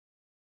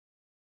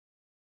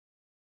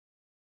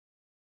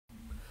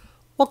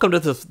Welcome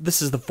to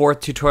this is the fourth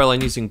tutorial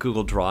on using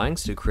Google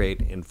Drawings to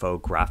create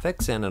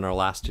infographics, and in our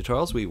last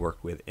tutorials we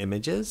worked with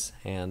images,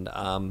 and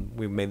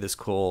we made this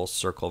cool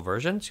circle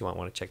version, so you might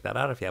want to check that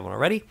out if you haven't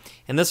already.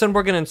 In this one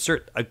we're going to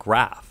insert a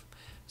graph,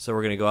 so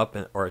we're going to go up,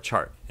 or a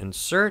chart.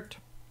 Insert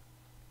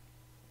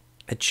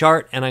a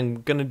chart, and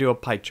I'm going to do a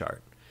pie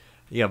chart.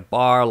 You have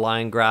bar,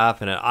 line, graph,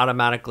 and it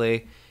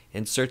automatically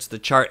inserts the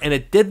chart, and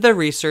it did the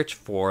research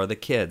for the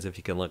kids. If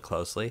you can look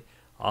closely,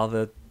 all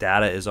the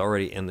data is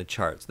already in the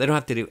charts. They don't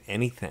have to do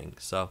anything.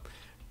 So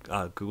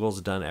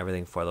Google's done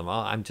everything for them.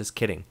 Oh, I'm just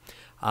kidding.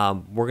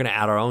 We're going to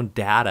add our own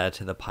data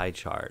to the pie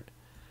chart.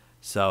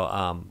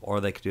 So, or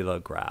they could do the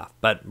graph.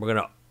 But we're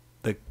going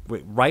to,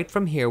 right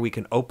from here, we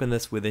can open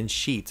this within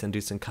Sheets and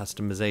do some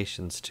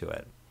customizations to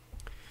it.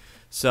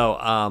 So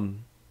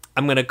I'm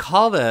going to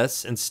call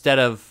this, instead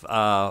of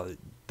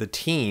the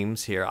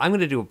teams here, I'm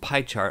going to do a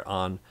pie chart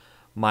on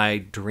my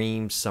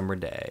dream summer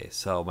day.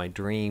 So my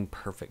dream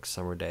perfect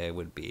summer day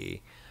would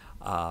be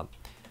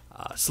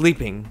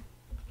sleeping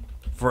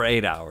for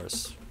 8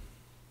 hours.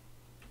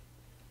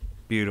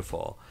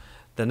 Beautiful.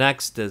 The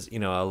next is,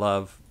 I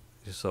love,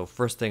 so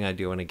first thing I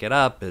do when I get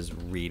up is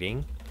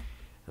reading.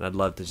 And I'd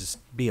love to just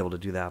be able to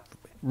do that.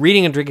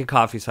 Reading and drinking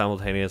coffee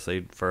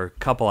simultaneously for a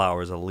couple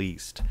hours at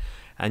least.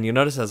 And you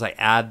notice as I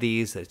add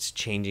these, it's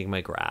changing my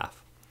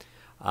graph.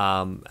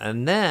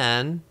 And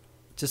then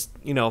just,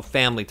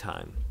 family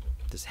time.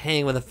 Just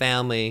hang with the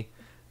family.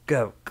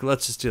 Go.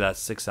 Let's just do that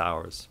 6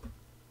 hours.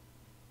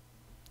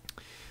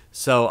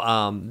 So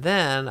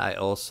then I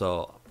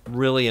also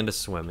really into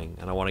swimming,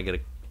 and I want to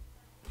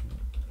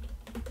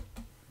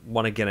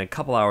get a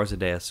couple hours a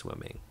day of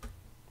swimming.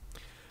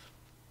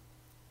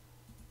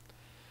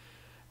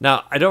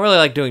 Now, I don't really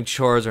like doing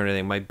chores or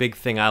anything. My big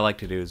thing I like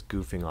to do is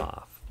goofing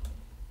off.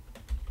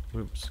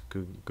 Oops,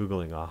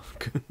 googling off.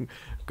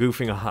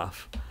 Goofing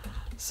off.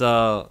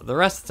 So the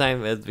rest of the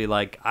time it'd be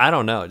like, I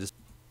don't know, just.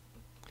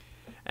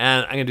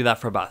 And I'm going to do that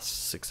for about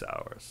 6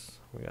 hours.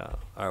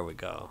 There we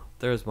go.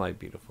 There's my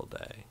beautiful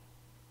day.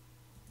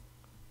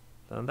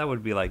 That'd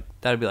be like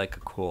a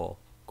cool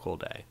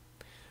day.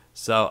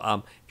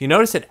 So if you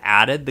notice, it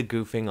added the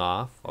goofing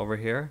off over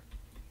here.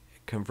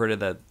 It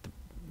converted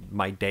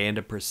my day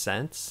into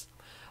percents.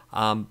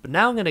 But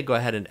now I'm going to go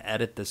ahead and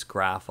edit this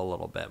graph a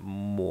little bit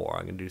more.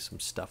 I'm going to do some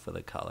stuff with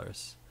the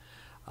colors.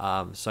 So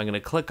I'm going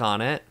to click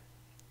on it.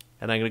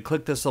 And I'm going to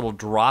click this little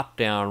drop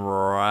down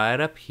right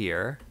up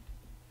here.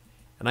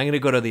 And I'm going to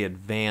go to the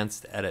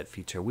advanced edit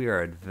feature. We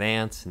are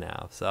advanced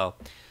now. So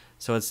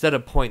instead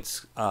of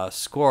points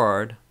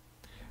scored,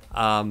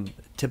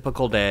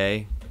 typical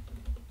day,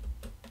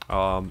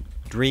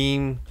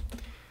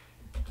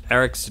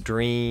 Eric's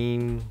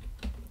dream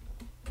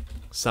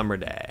summer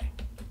day.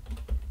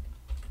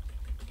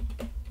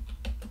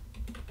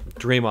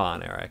 Dream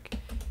on, Eric,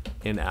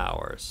 in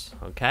hours.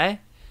 Okay?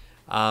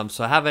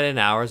 So I have it in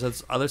hours.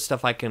 That's other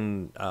stuff I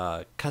can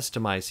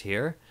customize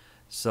here.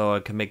 So I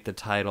can make the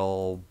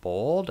title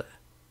bold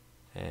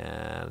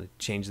and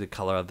change the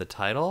color of the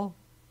title.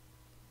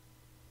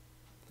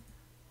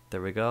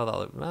 There we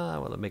go.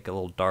 I'll make it a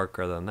little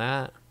darker than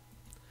that.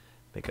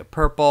 Make it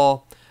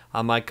purple.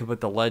 I could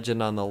put the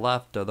legend on the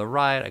left or the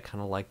right. I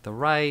kind of like the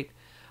right.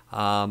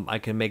 I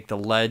can make the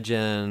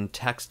legend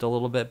text a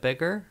little bit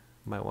bigger.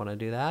 Might want to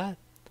do that.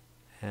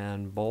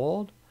 And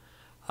bold.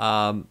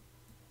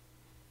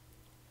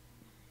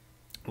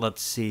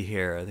 Let's see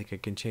here. I think I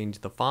can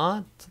change the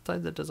font.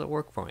 Sometimes it doesn't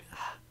work for me.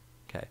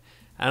 Okay.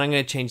 And I'm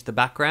going to change the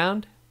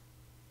background.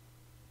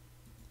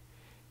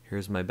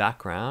 Here's my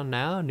background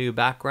now. New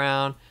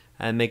background.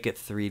 And make it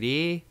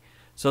 3D.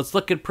 So it's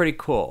looking pretty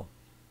cool.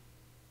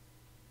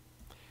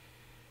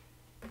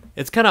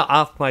 It's kind of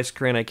off my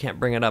screen. I can't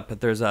bring it up. But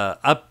there's a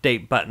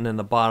update button in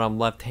the bottom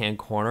left-hand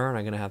corner. And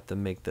I'm going to have to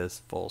make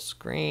this full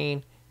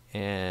screen.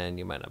 And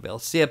you might not be able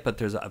to see it. But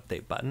there's an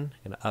update button.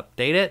 I'm going to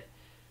update it.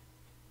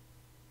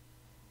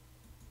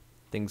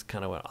 Things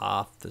kind of went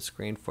off the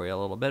screen for you a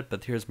little bit,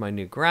 but here's my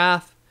new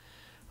graph.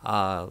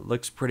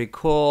 Looks pretty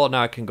cool.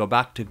 Now I can go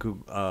back to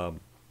Google,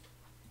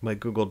 my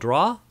Google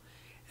Draw,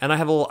 and I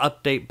have a little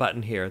update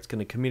button here. It's going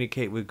to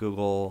communicate with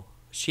Google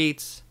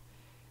Sheets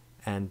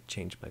and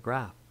change my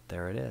graph.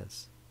 There it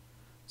is.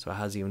 So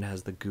it even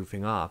has the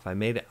goofing off.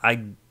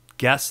 I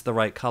guessed the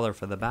right color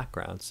for the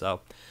background.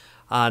 So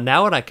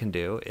now what I can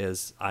do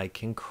is I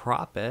can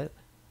crop it,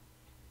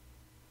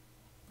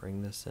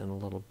 bring this in a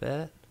little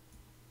bit.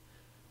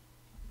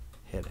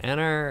 Hit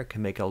enter,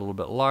 can make it a little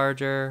bit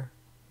larger.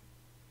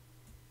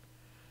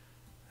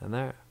 And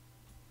there.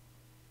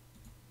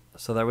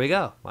 So there we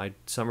go. My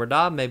summer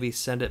job, maybe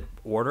send it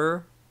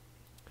order.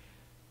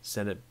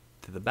 Send it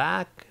to the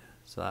back.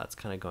 So that's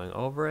kind of going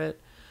over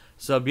it.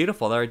 So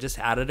beautiful. There I just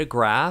added a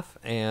graph.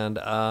 And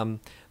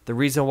the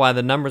reason why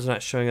the number's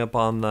not showing up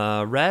on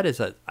the red is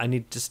that I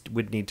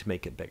would need to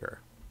make it bigger.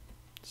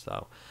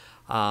 So,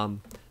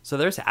 so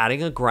there's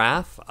adding a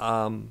graph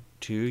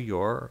to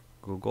your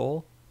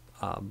Google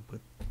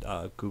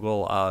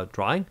Google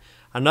Drawing.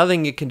 Another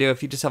thing you can do,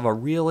 if you just have a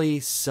really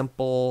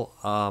simple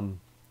kind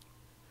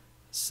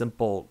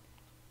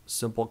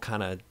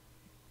of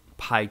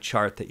pie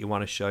chart that you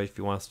want to show. If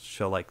you want to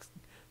show like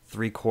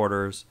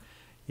 3/4,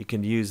 you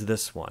can use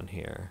this one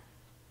here.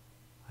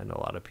 I know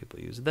a lot of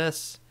people use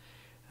this.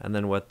 And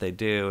then what they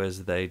do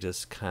is they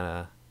just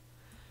kind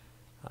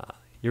of,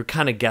 you're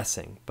kind of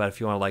guessing. But if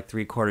you want like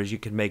 3/4, you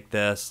can make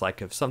this.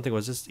 Like if something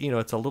was just,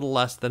 it's a little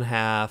less than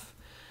half,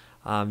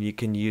 you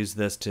can use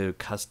this to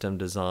custom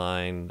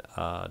design,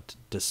 to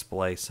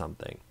display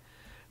something.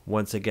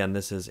 Once again,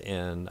 this is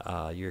in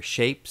your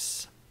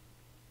shapes.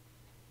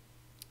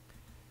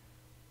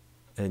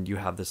 And you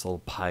have this little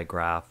pie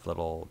graph,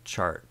 little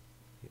chart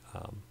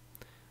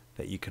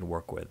that you can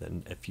work with.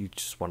 And if you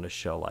just want to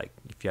show, like,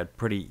 if you had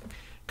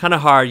kind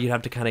of hard, you'd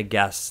have to kind of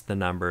guess the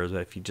numbers.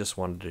 But if you just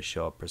wanted to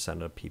show a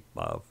percent of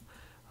people,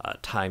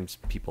 times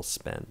people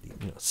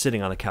spend,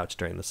 sitting on the couch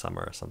during the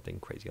summer or something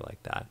crazy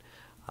like that,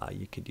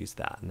 you could use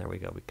that. And there we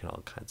go. We can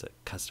all kinds of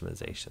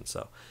customization.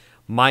 So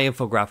my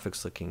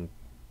infographics looking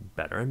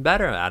better and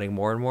better, adding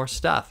more and more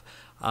stuff.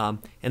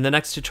 In the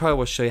next tutorial,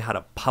 we'll show you how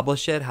to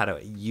publish it, how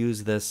to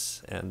use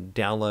this and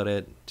download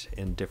it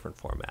in different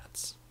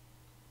formats.